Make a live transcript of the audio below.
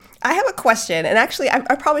I have a question, and actually, I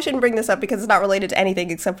probably shouldn't bring this up because it's not related to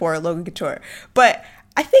anything except for Logan Couture. But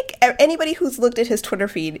I think anybody who's looked at his Twitter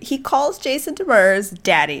feed, he calls Jason Demers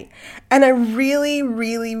daddy. And I really,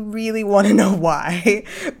 really, really want to know why,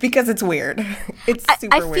 because it's weird. It's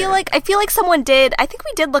super weird. I feel like someone did. I think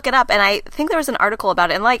we did look it up, and I think there was an article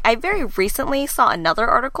about it. And like, I very recently saw another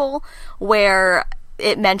article where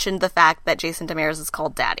it mentioned the fact that Jason Demers is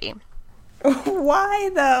called daddy. Why,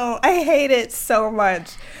 though? I hate it so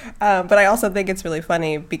much. But I also think it's really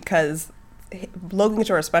funny because Logan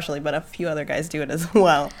Couture especially, but a few other guys do it as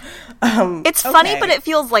well. It's funny, but it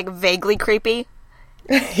feels like vaguely creepy.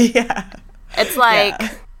 Yeah. It's like,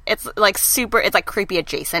 it's like super, it's like creepy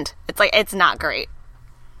adjacent. It's like, it's not great.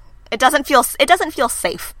 It doesn't feel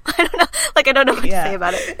safe. I don't know. Like, I don't know what to say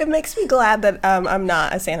about it. It makes me glad that I'm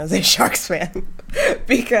not a San Jose Sharks fan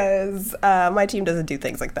because my team doesn't do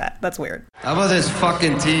things like that. That's weird. How about this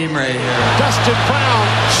fucking team right here? Dustin Brown,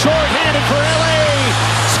 short-handed for LA.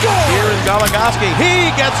 Score! Here is Goligoski. He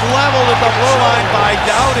gets leveled at the blue line by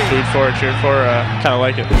Doughty. Cheered for, kind of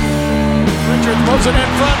like it. Richard puts it in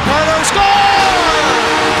front. Carter score!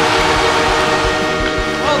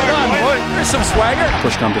 Well done. There's some swagger.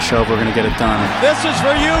 Push come to shove, we're going to get it done. This is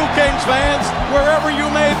for you, Kings fans, wherever you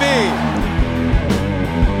may be.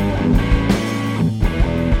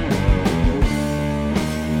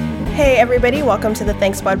 Hey, everybody. Welcome to the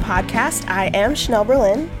Thanks Bud podcast. I am Chanel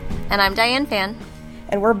Berlin. And I'm Diane Fan.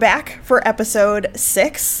 And we're back for episode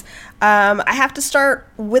 6. I have to start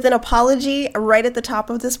with an apology right at the top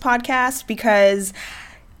of this podcast because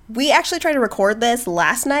we actually tried to record this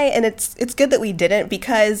last night, and it's good that we didn't,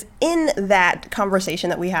 because in that conversation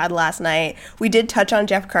that we had last night, we did touch on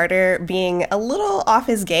Jeff Carter being a little off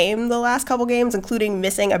his game the last couple games, including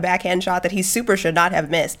missing a backhand shot that he super should not have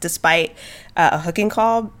missed, despite a hooking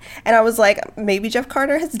call. And I was like, maybe Jeff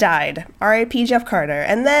Carter has died. R.I.P. Jeff Carter.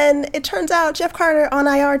 And then it turns out Jeff Carter on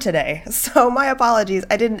IR today. So my apologies.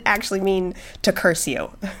 I didn't actually mean to curse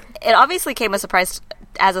you. It obviously came as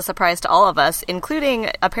a surprise to all of us,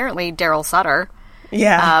 including apparently Daryl Sutter.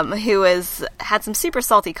 Yeah. Who had some super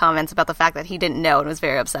salty comments about the fact that he didn't know and was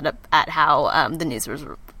very upset at how the news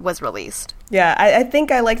was released. Yeah, I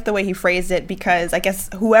think I liked the way he phrased it, because I guess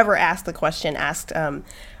whoever asked the question asked,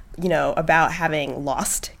 about having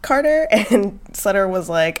lost Carter, and Sutter was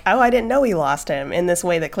like, oh, I didn't know he lost him, in this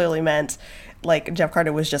way that clearly meant, like, Jeff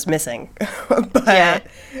Carter was just missing. But yeah.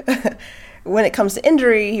 When it comes to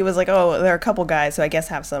injury, he was like, oh, there are a couple guys who I guess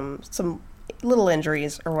have some little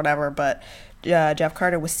injuries or whatever, but Jeff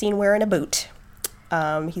Carter was seen wearing a boot.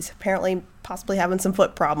 He's apparently possibly having some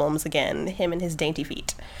foot problems again, him and his dainty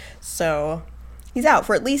feet. So he's out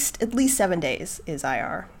for at least 7 days is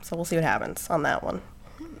IR. So we'll see what happens on that one.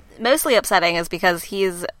 Mostly upsetting is because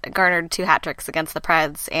he's garnered 2 hat tricks against the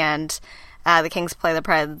Preds, and the Kings play the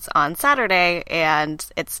Preds on Saturday, and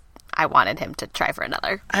I wanted him to try for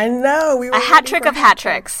another. I know. We were a hat trick of hat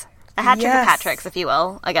tricks. A hat trick Yes. of hat tricks, if you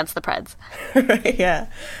will, against the Preds. Yeah.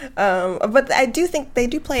 But I do think they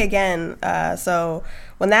do play again. So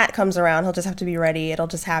when that comes around, he'll just have to be ready. It'll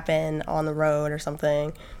just happen on the road or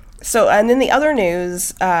something. So, and then the other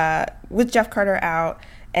news, with Jeff Carter out,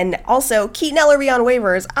 and also Keaton Ellerby on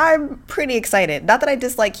waivers, I'm pretty excited. Not that I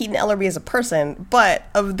dislike Keaton Ellerby as a person, but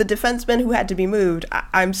of the defensemen who had to be moved,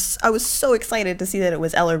 I was so excited to see that it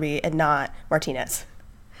was Ellerby and not Martinez.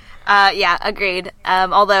 Yeah, agreed.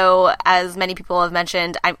 Although, as many people have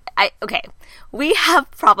mentioned, okay, we have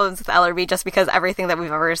problems with Ellerby just because everything that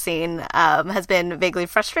we've ever seen has been vaguely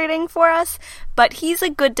frustrating for us. But he's a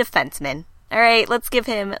good defenseman. All right, let's give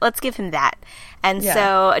him that. And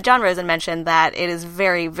so John Rosen mentioned that it is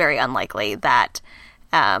very, very unlikely that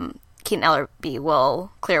Keaton Ellerby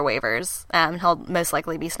will clear waivers. He'll most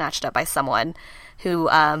likely be snatched up by someone who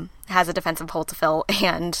has a defensive hole to fill,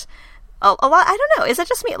 and a lot. I don't know. Is it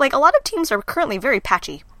just me? Like, a lot of teams are currently very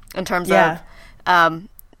patchy in terms of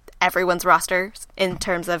everyone's roster, in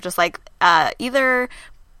terms of just like either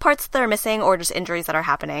parts that are missing or just injuries that are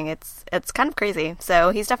happening. It's kind of crazy. So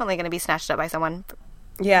he's definitely going to be snatched up by someone.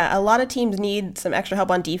 Yeah, a lot of teams need some extra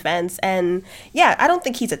help on defense. And yeah, I don't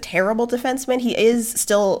think he's a terrible defenseman. He is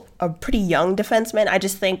still a pretty young defenseman. I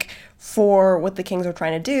just think for what the Kings are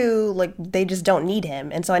trying to do, like, they just don't need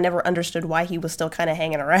him. And so I never understood why he was still kind of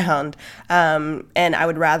hanging around. And I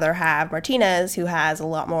would rather have Martinez, who has a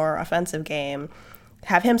lot more offensive game,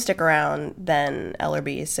 have him stick around than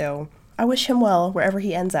Ellerby. So I wish him well wherever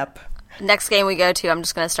he ends up. Next game we go to, I'm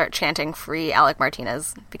just going to start chanting free Alec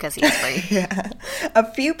Martinez because he's free. Yeah.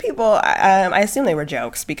 A few people, I assume they were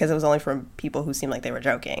jokes because it was only from people who seemed like they were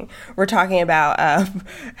joking. We're talking about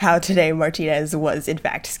how today Martinez was in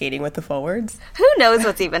fact skating with the forwards. Who knows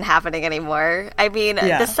what's even happening anymore? I mean,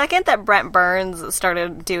 the second that Brent Burns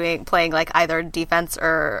started playing like either defense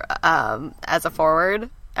or as a forward,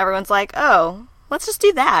 everyone's like, oh, let's just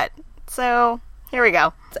do that. So here we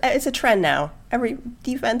go. It's a trend now. Every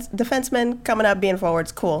defenseman coming up being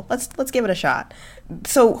forwards, cool. Let's give it a shot.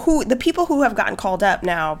 So the people who have gotten called up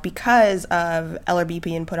now because of LRB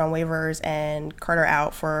being put on waivers and Carter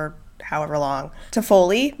out for however long,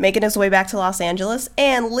 Toffoli making his way back to Los Angeles,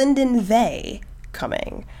 and Lyndon Vey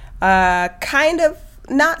coming. Kind of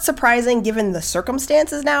not surprising given the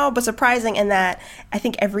circumstances now, but surprising in that I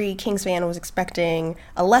think every Kings fan was expecting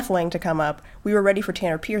a left wing to come up. We were ready for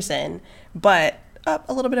Tanner Pearson, but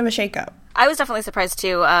a little bit of a shakeup. I was definitely surprised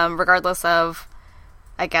too, regardless of,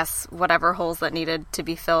 I guess, whatever holes that needed to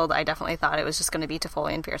be filled. I definitely thought it was just going to be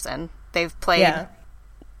Toffoli and Pearson. They've played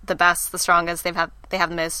the best, the strongest. They have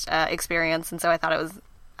the most experience, and so I thought it was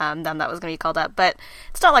them that was going to be called up. But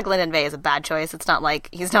it's not like Lyndon Vey is a bad choice. It's not like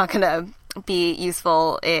he's not going to be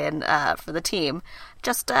useful for the team.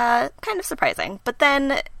 Just kind of surprising. But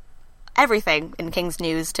then everything in Kings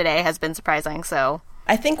news today has been surprising, so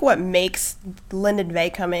I think what makes Lyndon Vey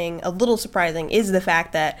coming a little surprising is the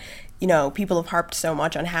fact that, people have harped so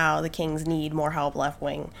much on how the Kings need more help left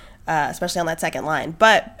wing, especially on that second line.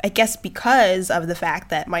 But I guess because of the fact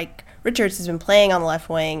that Mike Richards has been playing on the left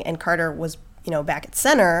wing and Carter was, back at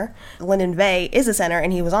center, Lyndon Vey is a center,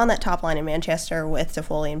 and he was on that top line in Manchester with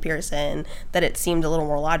Toffoli and Pearson, that it seemed a little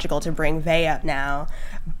more logical to bring Vey up now.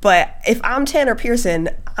 But if I'm Tanner Pearson,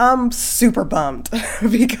 I'm super bummed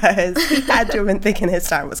because he had to have been thinking his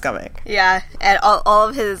time was coming. Yeah, and all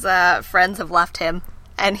of his friends have left him,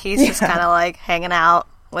 and he's just kind of like hanging out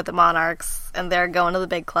with the Monarchs, and they're going to the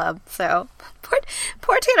big club. So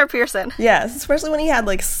poor Tanner Pearson. Yes, especially when he had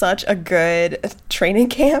like such a good training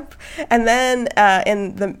camp, and then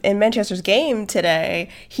in Manchester's game today,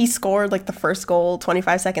 he scored like the first goal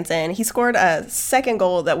 25 seconds in. He scored a second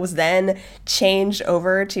goal that was then changed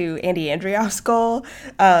over to Andy Andrioff's goal.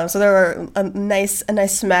 So there were a nice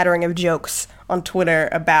smattering of jokes on Twitter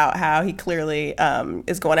about how he clearly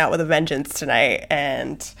is going out with a vengeance tonight,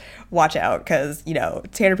 and watch out because,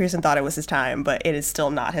 Tanner Pearson thought it was his time, but it is still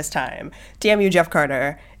not his time. Damn you, Jeff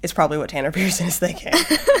Carter, is probably what Tanner Pearson is thinking.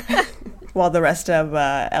 While the rest of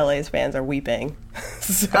LA's fans are weeping.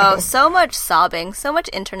 So much sobbing, so much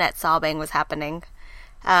internet sobbing was happening.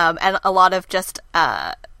 And a lot of just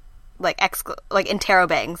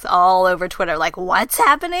interrobangs all over Twitter, like, what's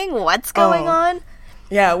happening? What's going on?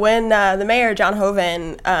 Yeah, when the mayor, John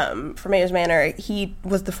Hoven, for Mayor's Manor, he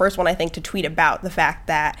was the first one, I think, to tweet about the fact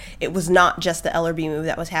that it was not just the LRB move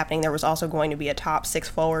that was happening. There was also going to be a top six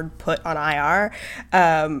forward put on IR.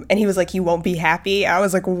 And he was like, you won't be happy. I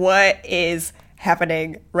was like, what is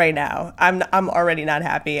happening right now? I'm already not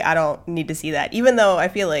happy. I don't need to see that. Even though I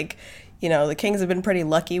feel like, the Kings have been pretty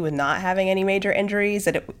lucky with not having any major injuries,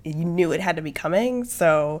 that you knew it had to be coming.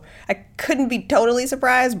 So I couldn't be totally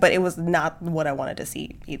surprised, but it was not what I wanted to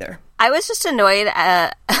see either. I was just annoyed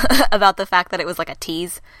about the fact that it was like a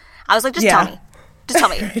tease. I was like, just tell me. Just tell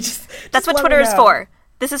me. That's what Twitter is for.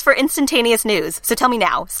 This is for instantaneous news. So tell me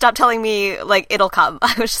now. Stop telling me, like, it'll come.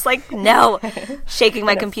 I was just like, no. Shaking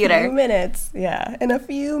my computer. In a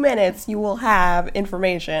few minutes, you will have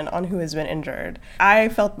information on who has been injured. I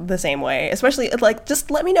felt the same way. Especially, like,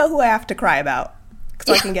 just let me know who I have to cry about,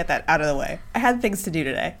 so I can get that out of the way. I had things to do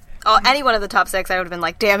today. Oh, any one of the top six, I would have been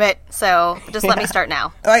like, damn it. So just let me start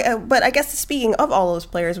now. But I guess speaking of all those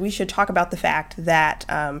players, we should talk about the fact that,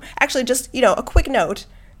 actually just, a quick note,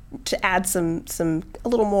 to add a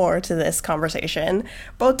little more to this conversation,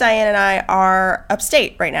 both Diane and I are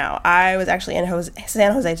upstate right now. I was actually in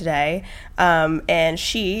San Jose today, and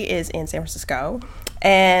she is in San Francisco.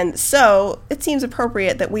 And so it seems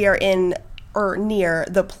appropriate that we are in or near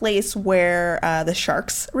the place where the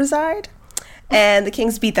Sharks reside. And the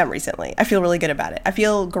Kings beat them recently. I feel really good about it. I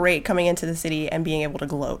feel great coming into the city and being able to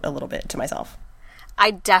gloat a little bit to myself.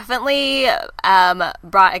 I definitely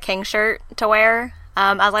brought a King shirt to wear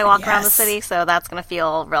as I walk around the city, so that's going to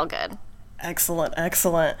feel real good.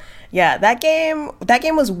 Excellent. Yeah, that game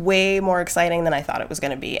was way more exciting than I thought it was going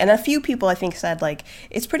to be. And a few people, I think, said, like,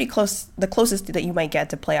 it's pretty close, the closest that you might get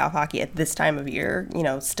to playoff hockey at this time of year,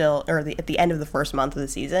 still, or at the end of the first month of the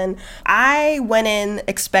season. I went in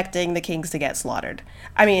expecting the Kings to get slaughtered.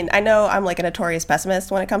 I mean, I know I'm like a notorious pessimist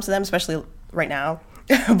when it comes to them, especially right now.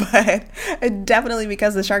 But definitely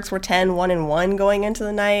because the Sharks were 10-1-1 going into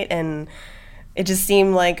the night, and It just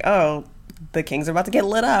seemed like, oh, the Kings are about to get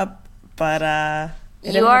lit up, but it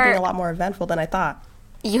ended up being a lot more eventful than I thought.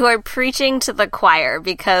 You are preaching to the choir,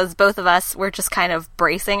 because both of us were just kind of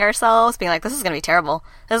bracing ourselves, being like, this is going to be terrible.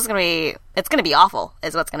 It's going to be awful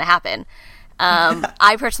is what's going to happen.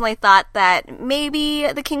 I personally thought that maybe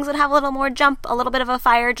the Kings would have a little more jump, a little bit of a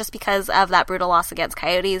fire, just because of that brutal loss against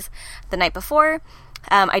Coyotes the night before.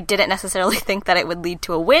 I didn't necessarily think that it would lead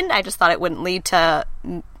to a win. I just thought it wouldn't lead to,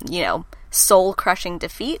 soul-crushing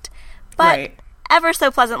defeat. But ever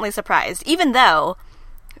so pleasantly surprised, even though,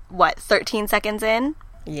 13 seconds in?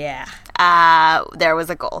 Yeah. There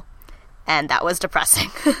was a goal. And that was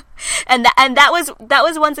depressing. and that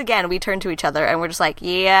was once again, we turned to each other and we're just like,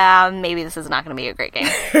 yeah, maybe this is not going to be a great game.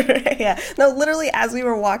 Yeah. No, literally, as we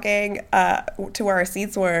were walking to where our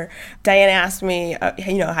seats were, Diana asked me, how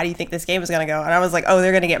do you think this game is going to go? And I was like, oh,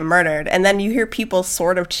 they're going to get murdered. And then you hear people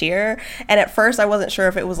sort of cheer. And at first, I wasn't sure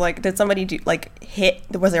if it was like, did somebody hit?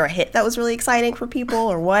 Was there a hit that was really exciting for people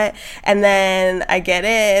or what? And then I get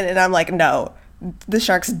in and I'm like, no. The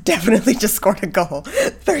Sharks definitely just scored a goal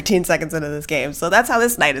 13 seconds into this game. So that's how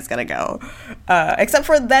this night is going to go. Except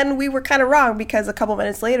for then we were kind of wrong, because a couple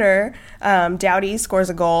minutes later, Doughty scores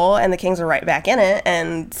a goal and the Kings are right back in it.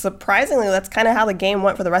 And surprisingly, that's kind of how the game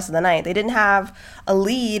went for the rest of the night. They didn't have a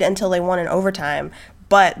lead until they won in overtime,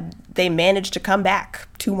 but they managed to come back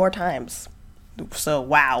 2 more times. So,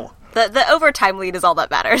 wow. The overtime lead is all that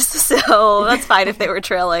matters, so that's fine if they were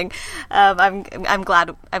trailing. I'm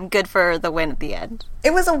glad. I'm good for the win at the end.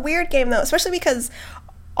 It was a weird game, though, especially because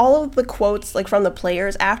all of the quotes from the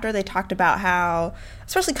players after, they talked about how,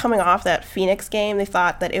 especially coming off that Phoenix game, they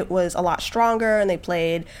thought that it was a lot stronger and they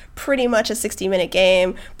played pretty much a 60-minute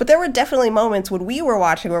game. But there were definitely moments when we were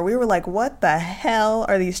watching where we were like, what the hell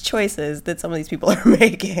are these choices that some of these people are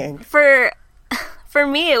making? For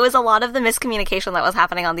me, it was a lot of the miscommunication that was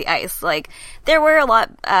happening on the ice. Like, there were a lot,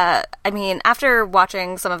 after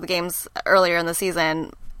watching some of the games earlier in the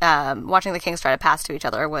season, watching the Kings try to pass to each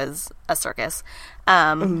other was a circus.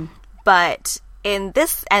 But in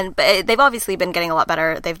this, but they've obviously been getting a lot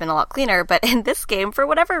better, they've been a lot cleaner, but in this game, for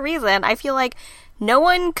whatever reason, I feel like no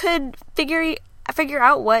one could figure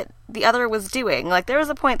out what the other was doing. Like, there was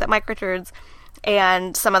a point that Mike Richards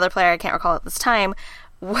and some other player, I can't recall at this time,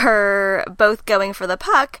 were both going for the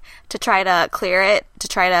puck to try to clear it, to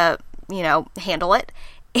try to, handle it.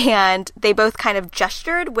 And they both kind of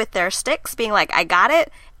gestured with their sticks, being like, I got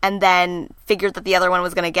it, and then figured that the other one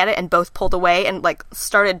was going to get it, and both pulled away and,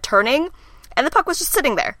 started turning, and the puck was just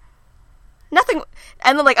sitting there. Nothing.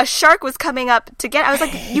 And then, a shark was coming up to get it. I was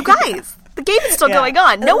like, you guys, the game is still going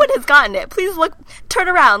on. No one has gotten it. Please turn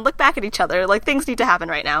around, look back at each other. Things need to happen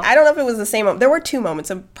right now. I don't know if it was the same moment. There were 2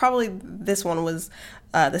 moments, and probably this one was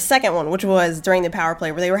the second one, which was during the power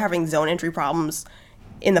play, where they were having zone entry problems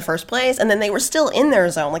in the first place, and then they were still in their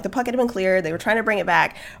zone. The puck had been cleared. They were trying to bring it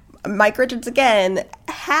back. Mike Richards, again,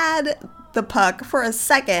 had the puck for a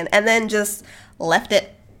second and then just left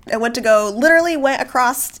it and went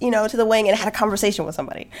across, to the wing and had a conversation with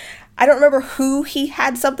somebody. I don't remember who he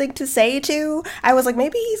had something to say to. I was like,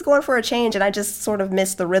 maybe he's going for a change, and I just sort of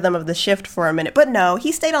missed the rhythm of the shift for a minute. But no,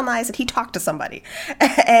 he stayed on the ice and he talked to somebody.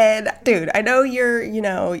 And dude, I know you're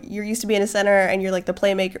used to being a center and you're the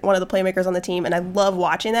playmaker, one of the playmakers on the team, and I love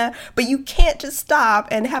watching that. But you can't just stop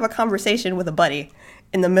and have a conversation with a buddy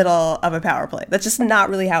in the middle of a power play. That's just not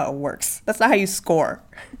really how it works. That's not how you score.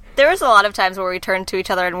 There was a lot of times where we turned to each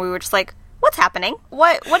other and we were just like, what's happening?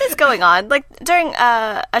 What is going on? During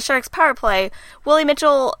a Sharks power play, Willie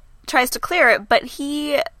Mitchell tries to clear it, but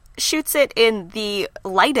he shoots it in the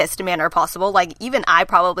lightest manner possible. Even I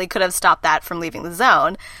probably could have stopped that from leaving the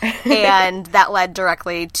zone, and that led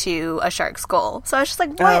directly to a Sharks goal. So I was just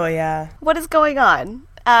like, what? Oh, yeah. What is going on?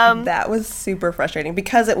 That was super frustrating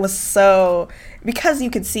because because you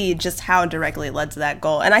could see just how directly it led to that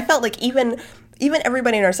goal. And I felt like even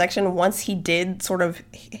everybody in our section, once he did sort of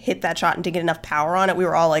hit that shot and didn't get enough power on it, we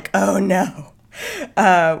were all like, oh no.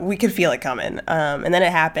 We could feel it coming. And then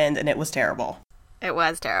it happened and it was terrible. It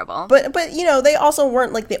was terrible. But they also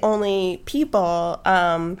weren't the only people.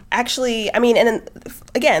 Actually, and then,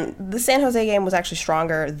 again, the San Jose game was actually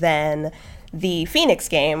stronger than the Phoenix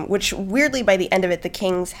game, which weirdly by the end of it, the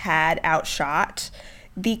Kings had outshot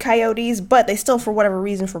the Coyotes, but they still, for whatever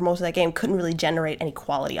reason, for most of that game, couldn't really generate any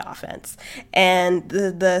quality offense. And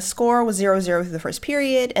the score was 0-0 through the first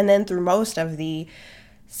period, and then through most of the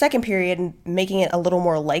second period, making it a little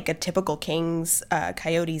more like a typical Kings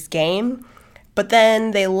Coyotes game. But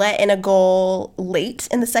then they let in a goal late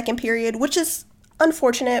in the second period, which is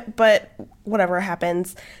unfortunate, but whatever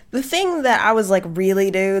happens. The thing that I was like,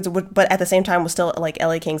 really, dudes, but at the same time was still like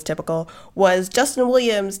LA Kings typical, was Justin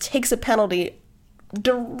Williams takes a penalty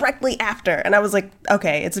directly after, and I was like,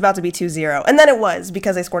 okay, it's about to be 2-0, and then it was,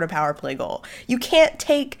 because they scored a power play goal. You can't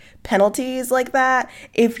take penalties like that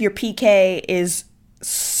if your PK is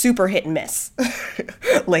super hit and miss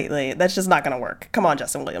lately. That's just not gonna work. Come on,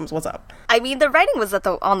 Justin Williams, what's up? I mean, the writing was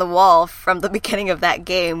on the wall from the beginning of that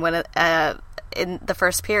game when in the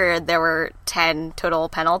first period there were 10 total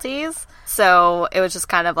penalties, so it was just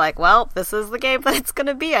kind of like, well, this is the game that it's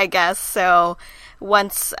gonna be, I guess. So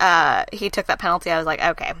once he took that penalty, I was like,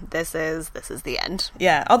 okay, this is the end.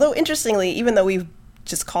 Yeah, although interestingly, even though we've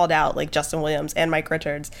just called out like Justin Williams and Mike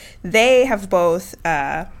Richards, they have both,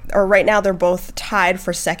 or right now they're both tied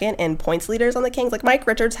for second in points leaders on the Kings. Like Mike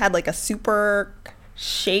Richards had like a super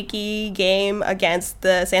shaky game against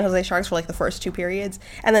the San Jose Sharks for like the first 2 periods,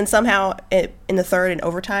 and then somehow in the third in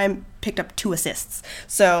overtime picked up 2 assists.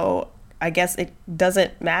 So I guess it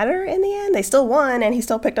doesn't matter in the end. They still won, and he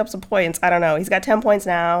still picked up some points. I don't know. He's got 10 points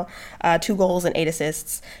now, 2 goals and 8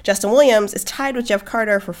 assists. Justin Williams is tied with Jeff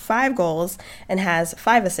Carter for 5 goals and has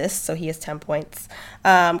 5 assists, so he has 10 points.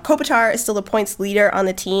 Kopitar is still the points leader on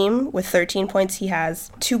the team with 13 points. He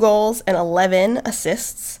has 2 goals and 11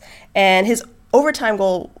 assists, and his overtime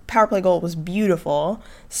goal, power play goal, was beautiful.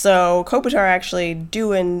 So Kopitar actually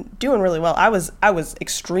doing really well. I was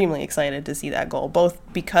extremely excited to see that goal, both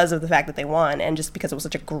because of the fact that they won and just because it was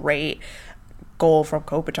such a great goal from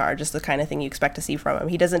Kopitar, just the kind of thing you expect to see from him.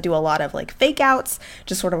 He doesn't do a lot of like fake outs,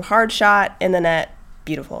 just sort of hard shot in the net.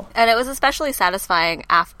 Beautiful. And it was especially satisfying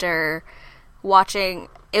after watching.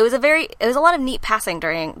 It was a lot of neat passing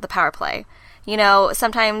during the power play. You know,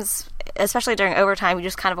 sometimes, especially during overtime, you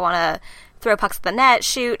just kind of want to throw pucks at the net,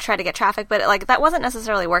 shoot, try to get traffic, but like that wasn't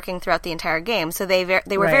necessarily working throughout the entire game. So they were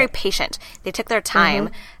Right. very patient. They took their time.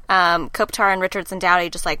 Kopitar and Richards and Doughty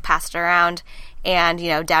just like passed it around, and you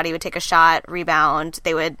know, Doughty would take a shot, rebound,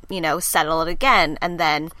 they would, you know, settle it again, and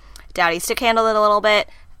then Doughty stick handled it a little bit,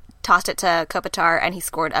 tossed it to Kopitar, and he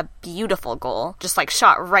scored a beautiful goal, just like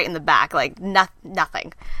shot right in the back, like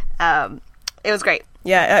nothing. It was great.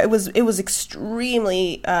 Yeah, it was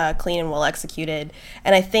extremely clean and well executed,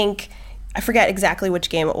 and I forget exactly which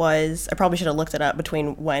game it was. I probably should have looked it up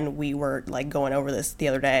between when we were like going over this the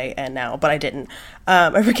other day and now, but I didn't.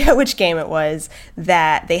 I forget which game it was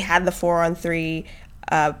that they had the 4-on-3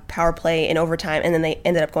 power play in overtime, and then they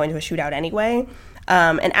ended up going to a shootout anyway.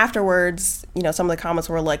 And afterwards, you know, some of the comments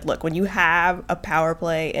were like, look, when you have a power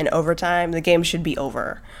play in overtime, the game should be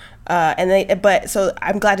over. So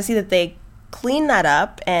I'm glad to see that they cleaned that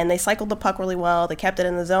up and they cycled the puck really well. They kept it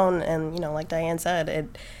in the zone, and, you know, like Diane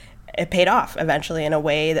said, it paid off eventually in a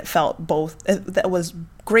way that that was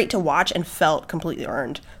great to watch and felt completely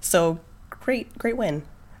earned. So great win.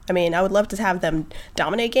 I mean, I would love to have them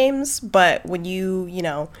dominate games, but when you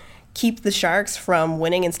know, keep the Sharks from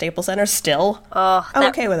winning in Staples Center still, I'm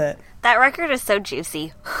okay with it. That record is so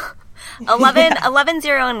juicy.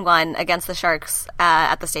 11-0-1 against the Sharks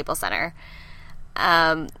at the Staples Center.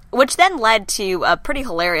 Which then led to a pretty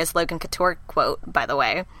hilarious Logan Couture quote, by the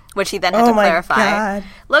way, which he then had to clarify. God.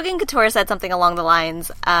 Logan Couture said something along the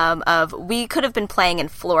lines of, we could have been playing in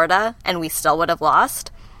Florida and we still would have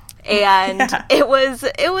lost. And yeah. it was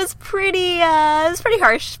pretty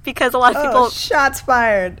harsh, because a lot of people... Shots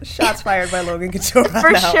fired by Logan Couture.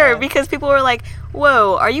 For sure, because people were like,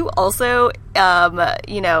 whoa, are you also,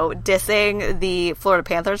 dissing the Florida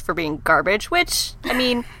Panthers for being garbage? Which, I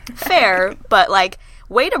mean, fair, but like,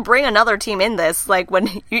 way to bring another team in this, like, when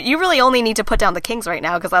you really only need to put down the Kings right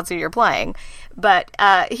now because that's who you're playing. But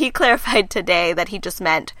he clarified today that he just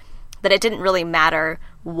meant that it didn't really matter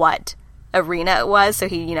what arena it was, so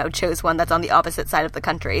he, chose one that's on the opposite side of the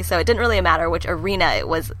country. So it didn't really matter which arena it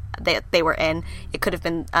was they were in. It could have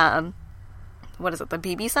been, what is it, the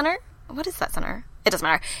BB Center? What is that center? It doesn't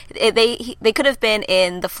matter. They could have been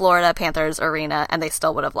in the Florida Panthers arena and they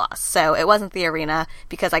still would have lost. So it wasn't the arena,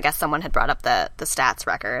 because I guess someone had brought up the stats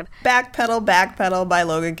record. Backpedal by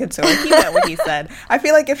Logan Couture. He meant what he said. I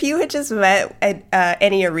feel like if you had just met at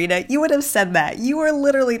any arena, you would have said that. You were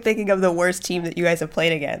literally thinking of the worst team that you guys have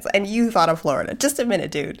played against, and you thought of Florida. Just a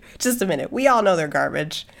minute, dude. Just a minute. We all know they're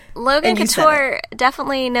garbage. Logan Couture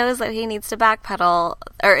definitely knows that he needs to backpedal,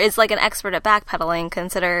 or is like an expert at backpedaling,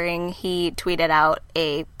 considering he tweeted out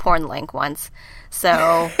a porn link once.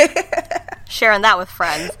 So, sharing that with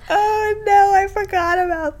friends. Oh, no, I forgot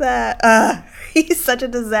about that. He's such a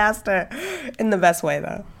disaster. In the best way,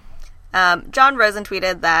 though. John Rosen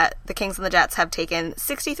tweeted that the Kings and the Jets have taken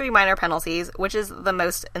 63 minor penalties, which is the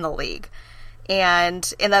most in the league.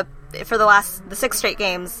 And in the for the 6 straight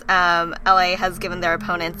games, LA has given their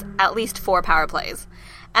opponents at least 4 power plays.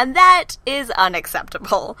 And that is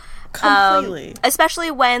unacceptable. Completely. Especially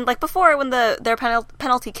when, like before, when their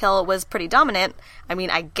penalty kill was pretty dominant. I mean,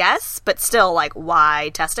 I guess, but still, like, why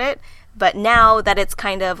test it? But now that it's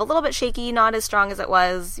kind of a little bit shaky, not as strong as it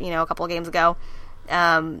was, a couple of games ago,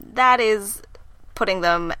 that is putting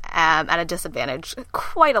them at a disadvantage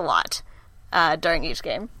quite a lot. During each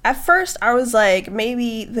game. At first, I was like,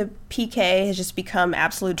 maybe the PK has just become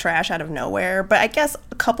absolute trash out of nowhere, but I guess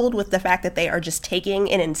coupled with the fact that they are just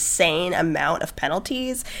taking an insane amount of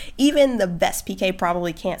penalties, even the best PK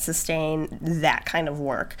probably can't sustain that kind of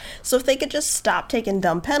work. So if they could just stop taking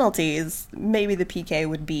dumb penalties, maybe the PK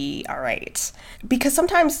would be all right. Because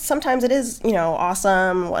sometimes it is,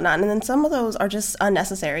 awesome and whatnot, and then some of those are just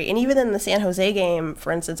unnecessary. And even in the San Jose game,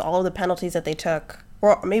 for instance, all of the penalties that they took,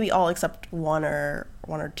 or maybe all except one or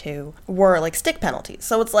two, were like stick penalties.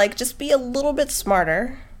 So it's like, just be a little bit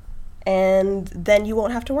smarter, and then you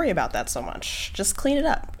won't have to worry about that so much. Just clean it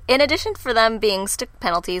up. In addition for them being stick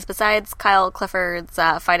penalties, besides Kyle Clifford's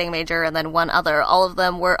fighting major and then one other, all of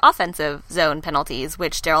them were offensive zone penalties,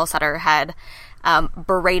 which Daryl Sutter had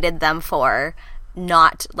berated them for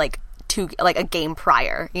not like a game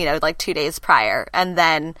prior, 2 days prior, and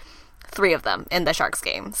then 3 of them in the Sharks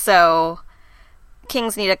game. So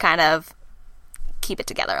Kings need to kind of keep it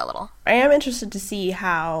together a little. I am interested to see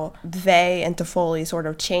how they and Toffoli sort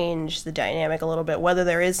of change the dynamic a little bit, whether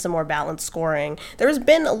there is some more balanced scoring. There has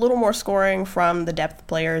been a little more scoring from the depth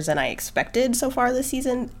players than I expected so far this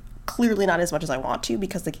season. Clearly not as much as I want to,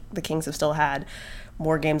 because the Kings have still had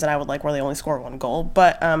more games than I would like where they only score 1 goal.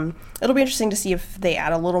 But it'll be interesting to see if they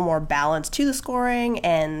add a little more balance to the scoring.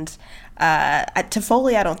 And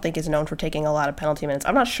Toffoli, I don't think, is known for taking a lot of penalty minutes.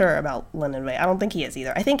 I'm not sure about Linden Vey. I don't think he is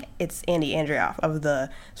either. I think it's Andy Andrioff of the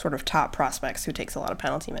sort of top prospects who takes a lot of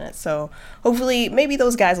penalty minutes. So hopefully maybe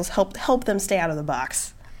those guys will help them stay out of the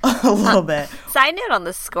box a little bit. Side note on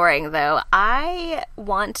the scoring, though, I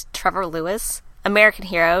want Trevor Lewis, American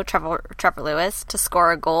hero Trevor Lewis, to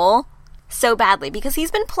score a goal so badly, because he's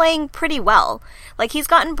been playing pretty well. Like, he's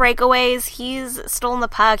gotten breakaways, he's stolen the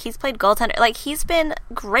puck, he's played goaltender. Like, he's been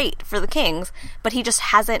great for the Kings, but he just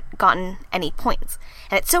hasn't gotten any points.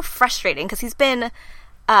 And it's so frustrating, because he's been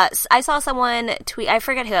I saw someone tweet, I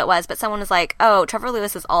forget who it was, but someone was like, oh, Trevor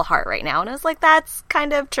Lewis is all heart right now. And I was like, that's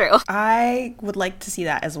kind of true. I would like to see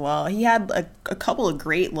that as well. He had a couple of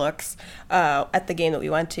great looks at the game that we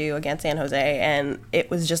went to against San Jose, and it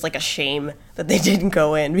was just like a shame that they didn't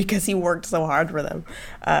go in because he worked so hard for them.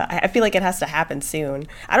 I feel like it has to happen soon.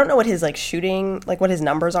 I don't know what his shooting, what his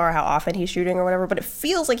numbers are, how often he's shooting or whatever, but it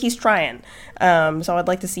feels like he's trying. So I'd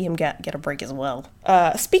like to see him get a break as well.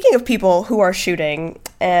 Speaking of people who are shooting,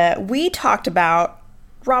 we talked about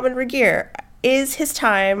Robyn Regehr. Is his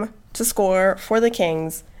time to score for the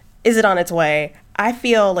Kings? Is it on its way? I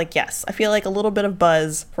feel like yes. I feel like a little bit of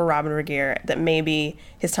buzz for Robyn Regehr that maybe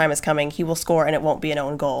his time is coming. He will score, and it won't be an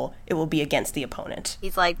own goal. It will be against the opponent.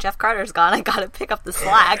 He's like, Jeff Carter's gone. I gotta pick up the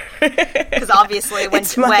slack, because obviously when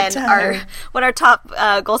our top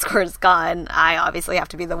goal scorer is gone, I obviously have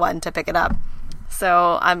to be the one to pick it up.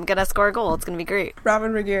 So I'm going to score a goal. It's going to be great.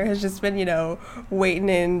 Robyn Regehr has just been, waiting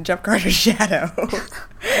in Jeff Carter's shadow.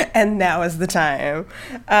 And now is the time.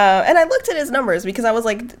 And I looked at his numbers because I was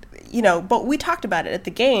like, but we talked about it at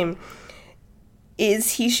the game.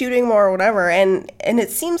 Is he shooting more or whatever? And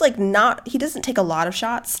it seems like he doesn't take a lot of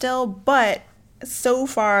shots still, but so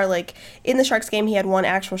far, in the Sharks game, he had 1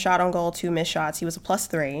 actual shot on goal, 2 missed shots. He was a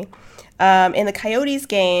 +3. In the Coyotes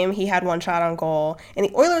game, he had 1 shot on goal. In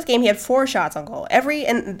the Oilers game, he had 4 shots on goal.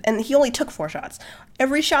 And he only took 4 shots.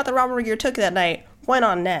 Every shot that Robyn Regehr took that night went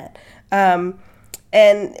on net. And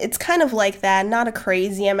it's kind of like that, not a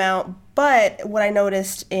crazy amount. But what I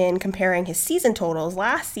noticed in comparing his season totals,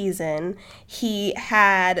 last season, he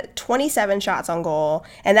had 27 shots on goal,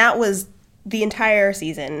 and that was the entire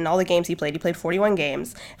season and all the games he played. He played 41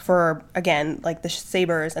 games for, again, the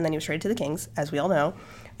Sabres, and then he was traded to the Kings, as we all know.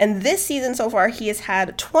 And this season so far, he has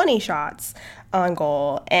had 20 shots on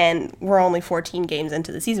goal, and we're only 14 games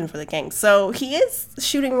into the season for the Kings. So he is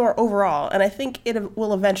shooting more overall, and I think it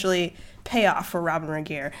will eventually pay off for Robyn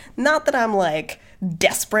Regehr. Not that I'm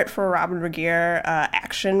desperate for Robyn Regehr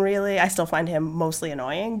action, really. I still find him mostly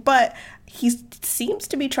annoying, but he seems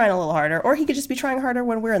to be trying a little harder, or he could just be trying harder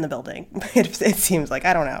when we're in the building. It seems like,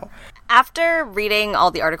 I don't know. After reading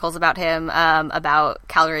all the articles about him, about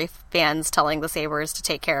Calgary fans telling the Sabres to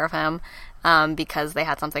take care of him because they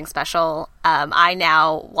had something special, I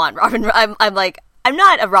now want Robyn. I'm like, I'm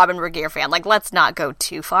not a Robin Regehr fan. Like, let's not go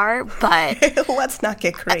too far, but let's not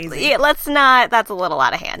get crazy. Yeah, let's not. That's a little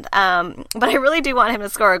out of hand. But I really do want him to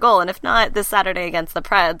score a goal, and if not this Saturday against the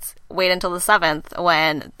Preds, wait until the 7th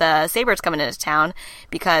when the Sabres come into town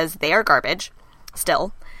because they are garbage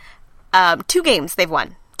still. 2 games they've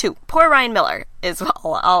won. 2. Poor Ryan Miller is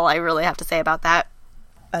all I really have to say about that.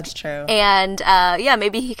 That's true. And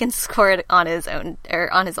maybe he can score it on his own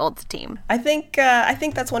or on his old team. I think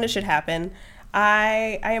that's when it should happen.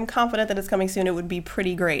 I am confident that it's coming soon. It would be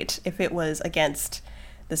pretty great if it was against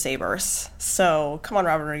the Sabres. So come on,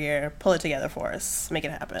 Robin Regehr, pull it together for us, make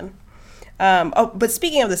it happen. But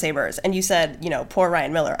speaking of the Sabres, and you said, poor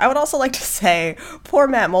Ryan Miller, I would also like to say poor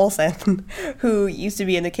Matt Moulson, who used to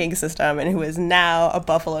be in the Kings system and who is now a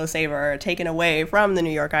Buffalo Sabre, taken away from the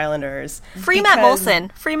New York Islanders. Matt Moulson.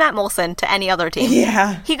 Free Matt Moulson to any other team.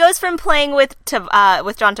 Yeah. He goes from playing with John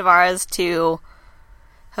Tavares to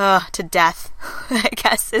death, I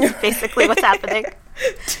guess, is basically what's happening.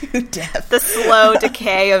 To death. The slow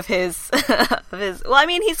decay of his well, I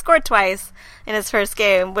mean, he scored twice in his first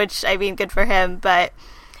game, which, I mean, good for him, but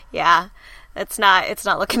yeah, it's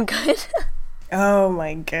not looking good. Oh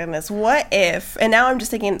my goodness. What if, and now I'm just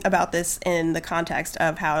thinking about this in the context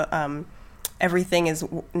of how everything is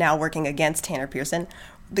now working against Tanner Pearson.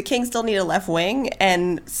 The Kings still need a left wing,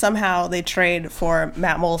 and somehow they trade for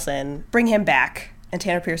Matt Moulson, bring him back, and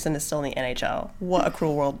Tanner Pearson is still in the NHL. What a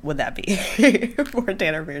cruel world would that be for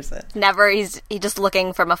Tanner Pearson? Never. He's just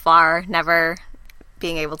looking from afar, never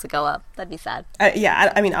being able to go up. That'd be sad.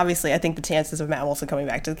 I mean, obviously, I think the chances of Matt Moulson coming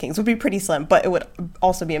back to the Kings would be pretty slim, but it would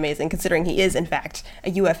also be amazing considering he is, in fact, a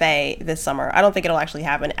UFA this summer. I don't think it'll actually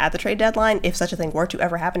happen at the trade deadline. If such a thing were to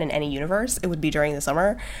ever happen in any universe, it would be during the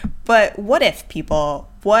summer. But what if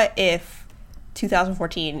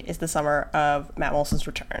 2014 is the summer of Matt Moulson's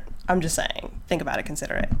return? I'm just saying. Think about it.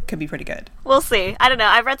 Consider it. Could be pretty good. We'll see. I don't know.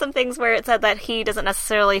 I've read some things where it said that he doesn't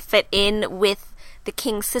necessarily fit in with the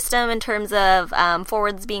Kings system in terms of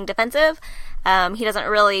forwards being defensive. He doesn't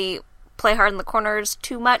really play hard in the corners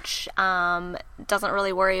too much. Doesn't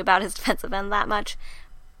really worry about his defensive end that much.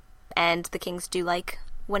 And the Kings do like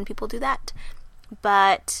when people do that.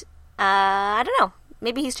 But I don't know.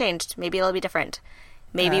 Maybe he's changed. Maybe it'll be different.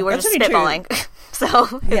 Maybe we're just spitballing. So,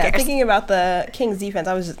 who cares? Thinking about the Kings defense,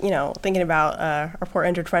 I was, thinking about our poor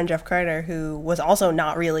injured friend Jeff Carter, who was also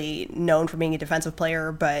not really known for being a defensive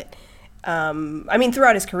player, but,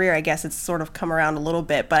 throughout his career, I guess it's sort of come around a little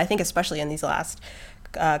bit, but I think especially in these last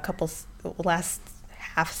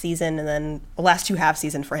half season and then last 2 half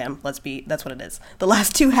season for him. That's what it is. The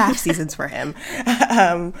last 2 half seasons for him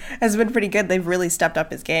has been pretty good. They've really stepped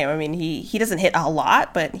up his game. I mean, he doesn't hit a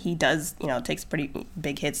lot, but he does, takes pretty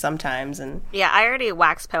big hits sometimes. And yeah, I already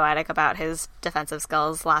waxed poetic about his defensive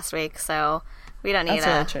skills last week, so we don't need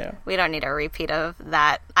we don't need a repeat of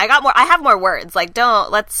that. I have more words. Like,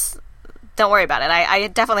 don't worry about it. I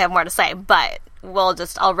definitely have more to say, but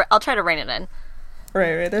I'll try to rein it in.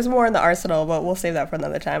 Right. There's more in the arsenal, but we'll save that for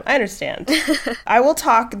another time. I understand. I will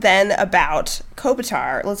talk then about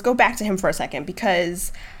Kopitar. Let's go back to him for a second,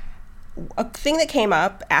 because a thing that came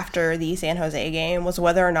up after the San Jose game was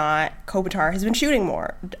whether or not Kopitar has been shooting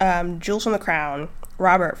more. Jules from the Crown,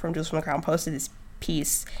 Robert from Jules from the Crown, posted this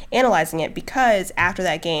piece analyzing it because after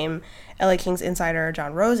that game, LA Kings insider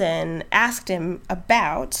John Rosen asked him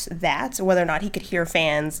about that, whether or not he could hear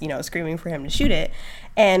fans, screaming for him to shoot it.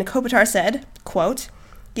 And Kopitar said, quote,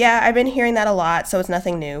 "Yeah, I've been hearing that a lot, so it's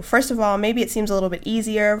nothing new. First of all, maybe it seems a little bit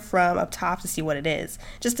easier from up top to see what it is.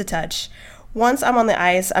 Just a touch. Once I'm on the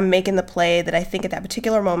ice, I'm making the play that I think at that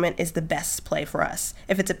particular moment is the best play for us.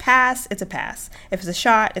 If it's a pass, it's a pass. If it's a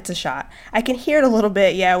shot, it's a shot. I can hear it a little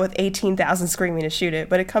bit, with 18,000 screaming to shoot it,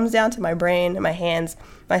 but it comes down to my brain, my hands,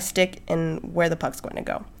 my stick, and where the puck's going to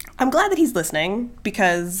go." I'm glad that he's listening,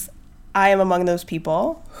 because I am among those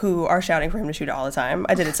people who are shouting for him to shoot it all the time.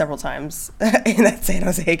 I did it several times in that San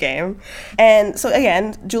Jose game. And so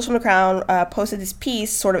again, Jules from the Crown posted this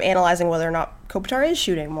piece sort of analyzing whether or not Kopitar is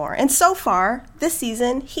shooting more. And so far, this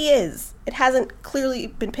season, he is. It hasn't clearly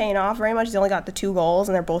been paying off very much. He's only got the 2 goals,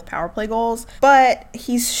 and they're both power play goals. But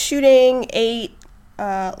he's shooting 8,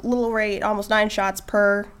 little over 8, almost 9 shots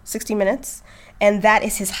per 60 minutes. And that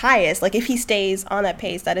is his highest. Like, if he stays on that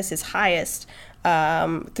pace, that is his highest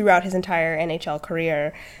throughout his entire NHL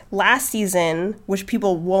career. Last season, which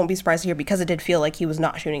people won't be surprised to hear because it did feel like he was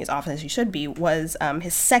not shooting as often as he should be, was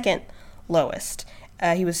his second lowest.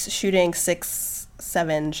 He was shooting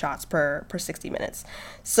 6-7 shots per 60 minutes.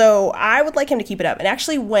 So I would like him to keep it up. And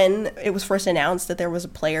actually, when it was first announced that there was a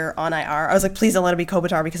player on IR, I was like, please don't let it be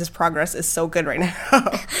Kopitar, because his progress is so good right now.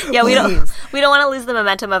 Yeah, We don't want to lose the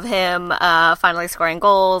momentum of him finally scoring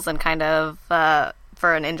goals and kind of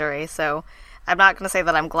for an injury. So I'm not going to say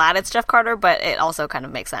that I'm glad it's Jeff Carter, but it also kind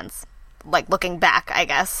of makes sense. Like, looking back, I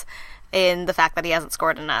guess, in the fact that he hasn't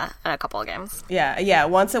scored in a couple of games. Yeah.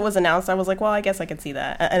 Once it was announced, I was like, well, I guess I can see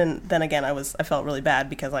that. And then again, I felt really bad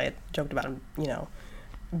because I had joked about him,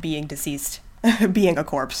 being deceased, being a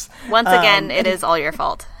corpse. Once again, it is all your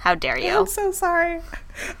fault. How dare you? I'm so sorry.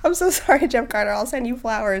 Jeff Carter. I'll send you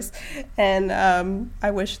flowers. And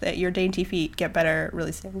I wish that your dainty feet get better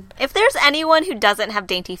really soon. If there's anyone who doesn't have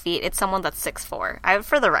dainty feet, it's someone that's 6'4",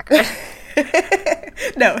 for the record.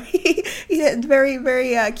 No, he had very,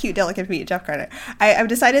 very cute, delicate feet, Jeff Carter. I've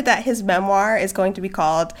decided that his memoir is going to be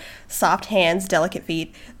called Soft Hands, Delicate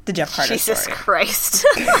Feet, the Jeff Carter Jesus Story. Christ.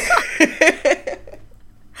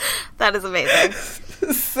 That is amazing.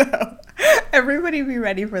 So, everybody be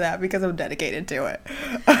ready for that because I'm dedicated to it.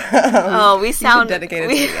 We sound dedicated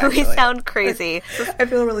we, to me, we sound crazy. I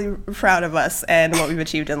feel really proud of us and what we've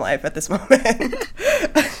achieved in life at this moment.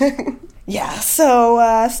 Yeah, so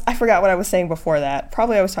I forgot what I was saying before that.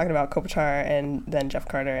 Probably I was talking about Kopitar and then Jeff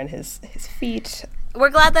Carter and his feet. We're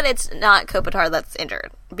glad that it's not Kopitar that's injured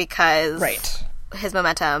because Right. his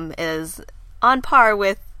momentum is on par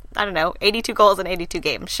with, 82 goals in 82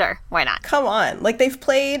 games. Sure, why not? Come on. Like, they've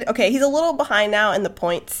played... Okay, he's a little behind now in the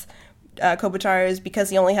points, Kopitar is, because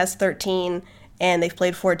he only has 13, and they've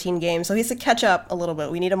played 14 games, so he has to catch up a little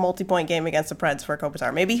bit. We need a multi-point game against the Preds for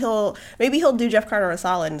Kopitar. Maybe he'll do Jeff Carter a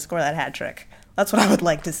solid and score that hat trick. That's what I would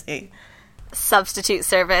like to see. Substitute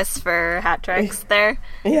service for hat tricks there.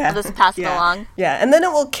 Yeah. I'll just pass it along. Yeah, and then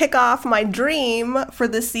it will kick off my dream for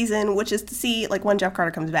this season, which is to see, like, when Jeff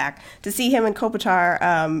Carter comes back, to see him and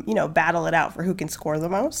Kopitar, battle it out for who can score the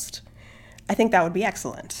most. I think that would be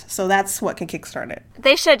excellent. So that's what can kickstart it.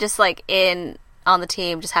 They should just, on the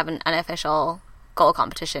team, just have an unofficial goal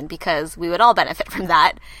competition because we would all benefit from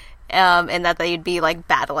that, and that they'd be,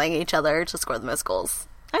 battling each other to score the most goals.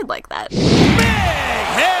 I'd like that. Big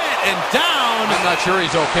hit and down. I'm not sure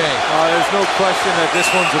he's okay. There's no question that this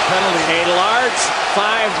one's a penalty. A large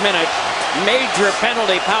 5-minute major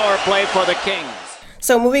penalty power play for the Kings.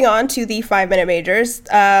 So moving on to the 5-minute majors,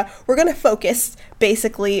 we're going to focus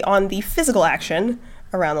basically on the physical action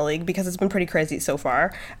around the league because it's been pretty crazy so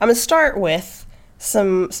far. I'm going to start with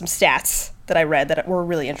some stats that I read that were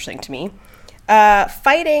really interesting to me.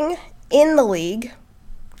 Fighting in the league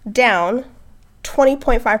down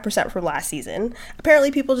 20.5% from last season. Apparently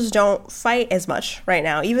people just don't fight as much right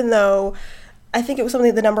now, even though I think it was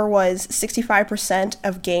something, the number was 65%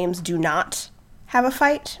 of games do not have a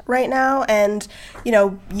fight right now. And,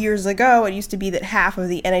 years ago, it used to be that half of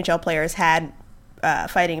the NHL players had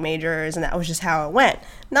fighting majors, and that was just how it went.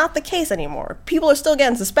 Not the case anymore. People are still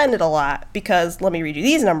getting suspended a lot because, let me read you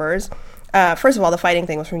these numbers. First of all, the fighting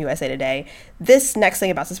thing was from USA Today. This next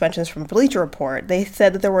thing about suspensions from Bleacher Report, they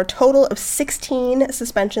said that there were a total of 16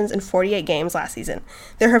 suspensions in 48 games last season.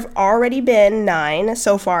 There have already been 9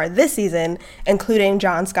 so far this season, including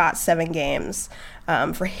John Scott's 7 games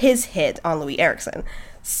for his hit on Louis Eriksson.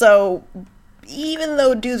 So even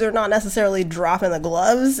though dudes are not necessarily dropping the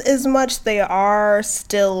gloves as much, they are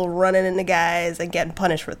still running into guys and getting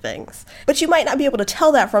punished for things. But you might not be able to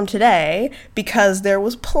tell that from today because there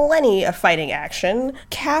was plenty of fighting action.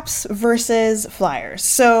 Caps versus Flyers.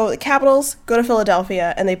 So the Capitals go to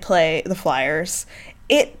Philadelphia and they play the Flyers.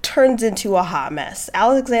 It turns into a hot mess.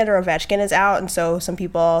 Alexander Ovechkin is out, and so some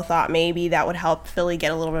people thought maybe that would help Philly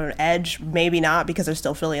get a little bit of an edge. Maybe not, because they're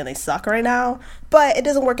still Philly and they suck right now. But it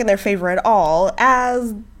doesn't work in their favor at all,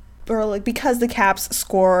 because the Caps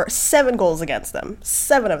score 7 goals against them.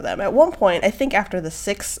 7 of them. At one point, I think after the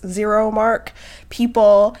 6-0 mark,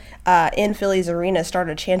 people in Philly's arena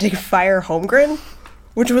started chanting "Fire Holmgren,"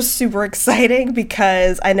 which was super exciting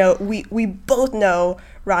because I know we both know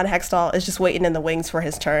Ron Hextall is just waiting in the wings for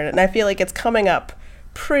his turn, and I feel like it's coming up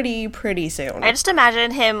pretty soon. I just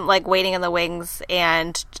imagine him waiting in the wings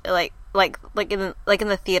and like in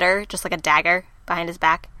the theater, just like a dagger behind his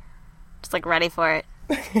back, just ready for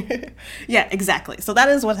it. Yeah, exactly. So that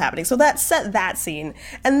is what's happening. So that set that scene,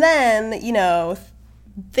 and then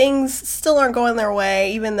things still aren't going their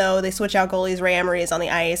way, even though they switch out goalies. Ray Emery is on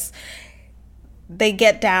the ice. They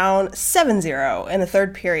get down 7-0 in the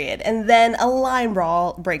third period, and then a line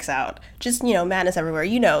brawl breaks out. Just, madness everywhere.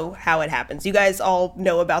 You know how it happens. You guys all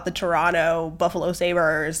know about the Toronto Buffalo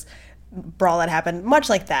Sabres brawl that happened, much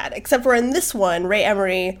like that. Except for in this one, Ray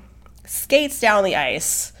Emery skates down the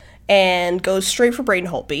ice and goes straight for Braden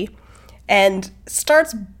Holtby and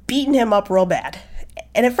starts beating him up real bad.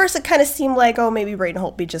 And at first it kind of seemed like, maybe Braden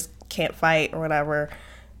Holtby just can't fight or whatever.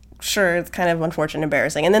 sure, it's kind of unfortunate,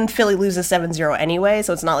 embarrassing. And then Philly loses 7-0 anyway,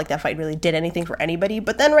 so it's not like that fight really did anything for anybody.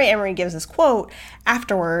 But then Ray Emery gives this quote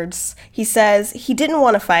afterwards. He says, he didn't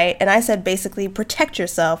want to fight, and I said basically, protect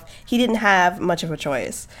yourself. He didn't have much of a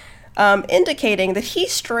choice. Indicating that he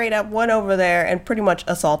straight up went over there and pretty much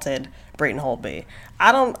assaulted Brayton Holtby.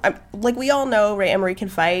 Like, we all know Ray Emery can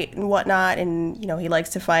fight and whatnot, and, you know, he likes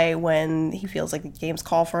to fight when he feels like the game's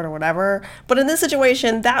call for it or whatever. But in this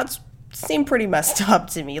situation, that's seemed pretty messed up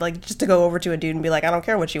to me. Like, just to go over to a dude and be like, I don't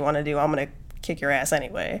care what you want to do, I'm going to kick your ass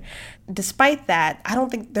anyway. Despite that, I don't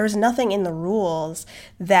think there's nothing in the rules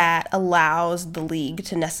that allows the league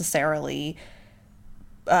to necessarily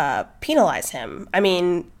penalize him. I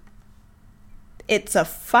mean, it's a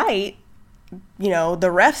fight. You know, the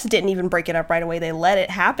refs didn't even break it up right away. They let it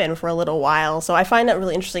happen for a little while. So I find it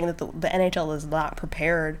really interesting that the NHL is not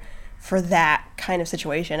prepared for that kind of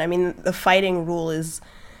situation. I mean, the fighting rule is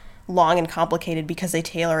long and complicated because they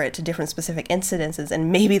tailor it to different specific incidences,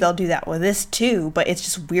 and maybe they'll do that with this too, but it's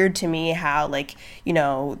just weird to me how, like, you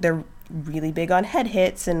know, they're really big on head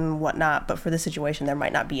hits and whatnot, but for this situation there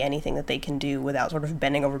might not be anything that they can do without sort of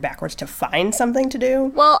bending over backwards to find something to do.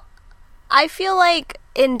 Well, I feel like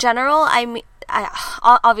in general,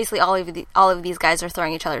 obviously all of these guys are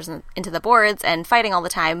throwing each other into the boards and fighting all the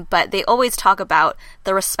time, but they always talk about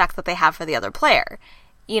the respect that they have for the other player,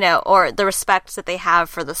 you know, or the respect that they have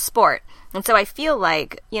for the sport. And so I feel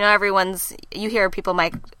like, you know, you hear people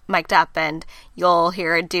mic'd up, and you'll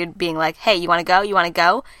hear a dude being like, hey, you want to go? You want to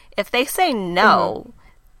go? If they say no,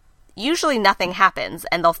 usually nothing happens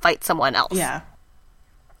and they'll fight someone else. Yeah.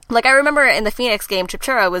 Like, I remember in the Phoenix game, Chip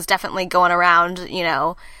Chura was definitely going around, you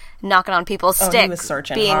know, knocking on people's sticks,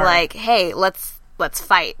 being hard. like, hey, let's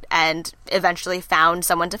fight, and eventually found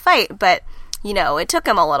someone to fight. But, you know, it took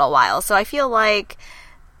him a little while. So I feel like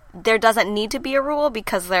there doesn't need to be a rule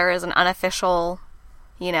because there is an unofficial,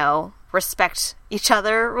 you know, respect each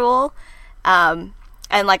other rule. And,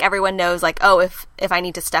 like, everyone knows, like, oh, if I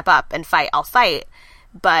need to step up and fight, I'll fight.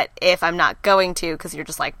 But if I'm not going to because you're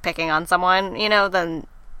just, like, picking on someone, you know, then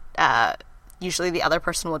usually the other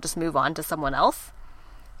person will just move on to someone else.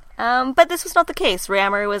 But this was not the case. Ray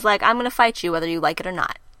Emery was like, I'm going to fight you whether you like it or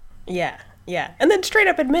not. Yeah. And then straight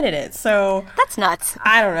up admitted it. So that's nuts.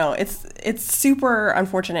 I don't know. It's super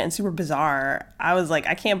unfortunate and super bizarre. I was like,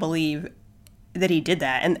 I can't believe that he did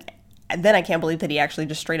that. And then I can't believe that he actually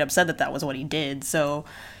just straight up said that was what he did. So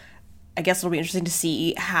I guess it'll be interesting to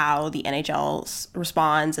see how the NHL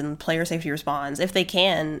responds and player safety responds, if they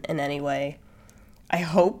can in any way. I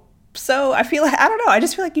hope so. I feel like, I don't know, I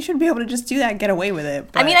just feel like you should be able to just do that and get away with it.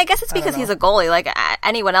 I mean, I guess it's because he's a goalie. Like,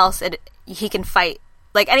 anyone else, he can fight.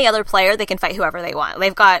 Like, any other player, they can fight whoever they want.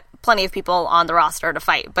 They've got plenty of people on the roster to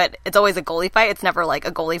fight, but it's always a goalie fight. It's never, like,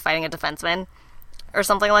 a goalie fighting a defenseman or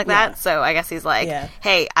something like that. So I guess he's like,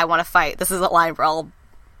 hey, I want to fight. This is a line brawl.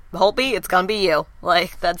 Holtby, it's gonna be you.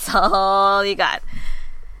 Like, that's all you got.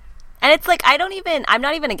 And it's like, I'm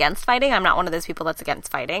not even against fighting. I'm not one of those people that's against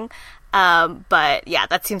fighting. But yeah,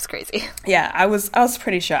 that seems crazy. Yeah, I was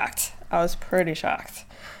pretty shocked.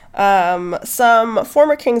 Some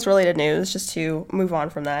former Kings related news, just to move on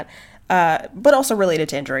from that, but also related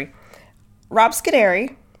to injury. Rob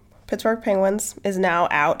Scuderi, Pittsburgh Penguins, is now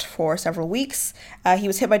out for several weeks. He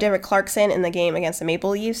was hit by David Clarkson in the game against the Maple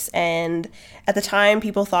Leafs, and at the time,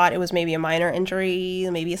 people thought it was maybe a minor injury,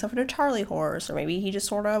 maybe he suffered a Charlie horse, or maybe he just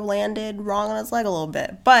sort of landed wrong on his leg a little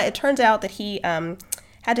bit. But it turns out that he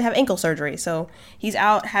had to have ankle surgery, so he's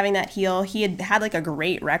out having that heal. He had like a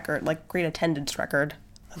great record, like great attendance record,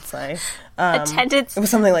 let's say. Attendance? It was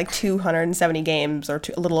something like 270 games, or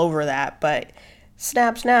a little over that, but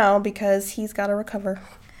snaps now because he's got to recover.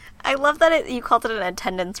 I love that you called it an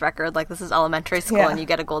attendance record, like this is elementary school and you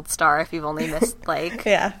get a gold star if you've only missed, like,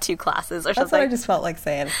 2 classes or something. That's what I just felt like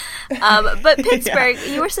saying. But Pittsburgh,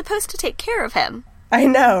 you were supposed to take care of him. I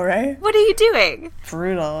know, right? What are you doing?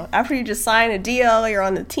 Brutal. After you just sign a deal, you're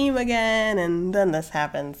on the team again, and then this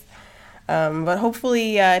happens. But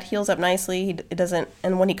hopefully it heals up nicely. It doesn't,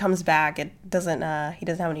 and when he comes back, he doesn't have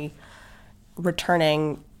any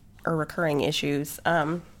returning or recurring issues.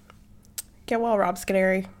 Get well, Rob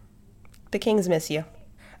Scuderi. The Kings miss you.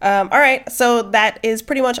 All right, so that is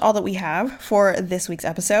pretty much all that we have for this week's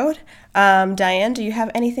episode. Diane, do you have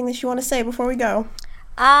anything that you want to say before we go?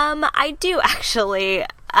 I do, actually.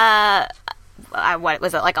 What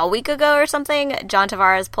was it, like a week ago or something? John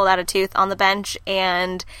Tavares pulled out a tooth on the bench,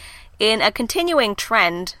 and in a continuing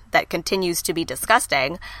trend that continues to be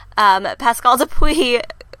disgusting, Pascal Dupuis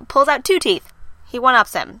pulls out 2 teeth. He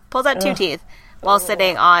one-ups him, pulls out 2 teeth while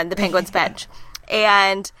sitting on the Penguins bench.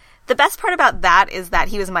 And the best part about that is that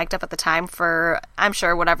he was mic'd up at the time for, I'm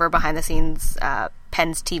sure, whatever behind-the-scenes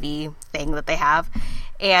Penn's TV thing that they have.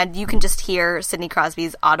 And you can just hear Sidney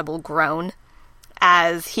Crosby's audible groan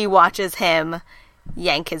as he watches him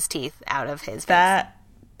yank his teeth out of his face. That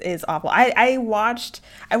is awful. I watched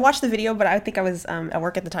the video, but I think I was at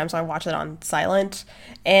work at the time, so I watched it on silent,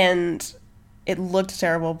 and it looked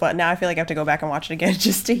terrible. But now I feel like I have to go back and watch it again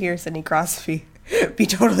just to hear Sidney Crosby be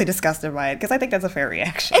totally disgusted by it, because I think that's a fair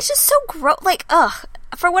reaction. It's just so gross. Like, ugh.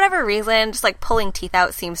 For whatever reason, just like pulling teeth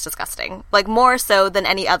out seems disgusting. Like, more so than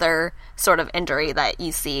any other sort of injury that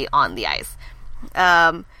you see on the ice.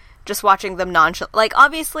 Just watching them nonchalant. Like,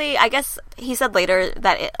 obviously, I guess he said later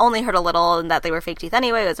that it only hurt a little and that they were fake teeth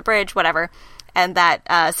anyway. It was a bridge, whatever. And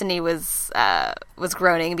that Sidney was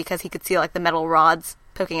groaning because he could see like the metal rods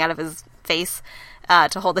poking out of his face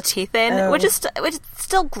to hold the teeth in, which is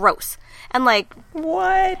still gross. And like,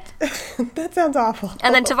 what? That sounds awful.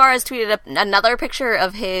 And then Tavares tweeted up another picture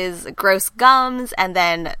of his gross gums, and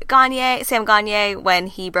then Sam Gagner, when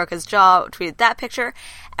he broke his jaw, tweeted that picture.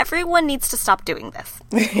 Everyone needs to stop doing this.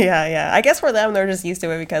 Yeah. I guess for them, they're just used to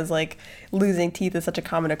it because, like, losing teeth is such a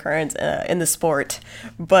common occurrence in the sport.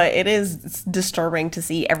 But it is disturbing to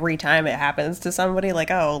see every time it happens to somebody. Like,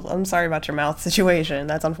 oh, I'm sorry about your mouth situation.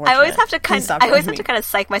 That's unfortunate. I always have to kind of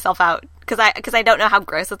psych myself out because I don't know how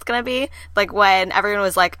gross it's gonna be. Like when everyone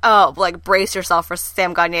was like, oh, like brace yourself for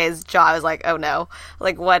Sam Gagner's jaw. I was like, oh no,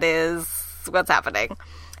 like what's happening?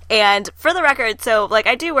 And for the record, so, like,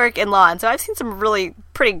 I do work in law, and so I've seen some really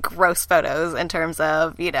pretty gross photos in terms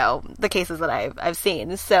of, you know, the cases that I've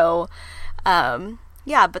seen. So,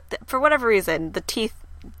 yeah, but for whatever reason, the teeth,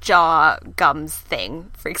 jaw, gums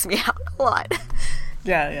thing freaks me out a lot.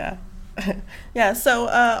 Yeah. Yeah, so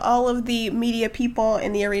all of the media people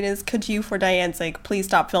in the arenas, could you, for Diane's sake, please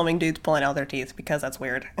stop filming dudes pulling out their teeth, because that's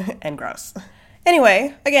weird and gross.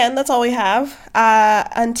 Anyway, again, that's all we have.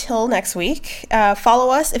 Until next week,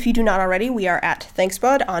 follow us if you do not already. We are at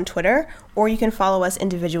ThanksBud on Twitter, or you can follow us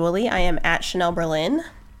individually. I am at Chanel Berlin.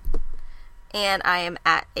 And I am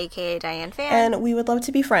at AKA Diane Fan. And we would love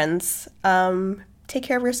to be friends. Take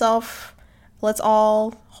care of yourself. Let's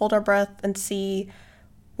all hold our breath and see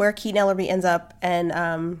where Keaton Ellerby ends up.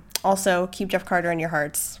 And also, keep Jeff Carter in your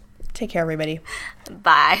hearts. Take care, everybody.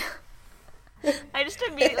 Bye. I just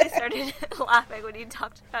immediately started laughing when you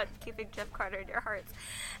talked about keeping Jeff Carter in your hearts.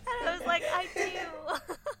 And I was like, I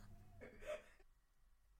do.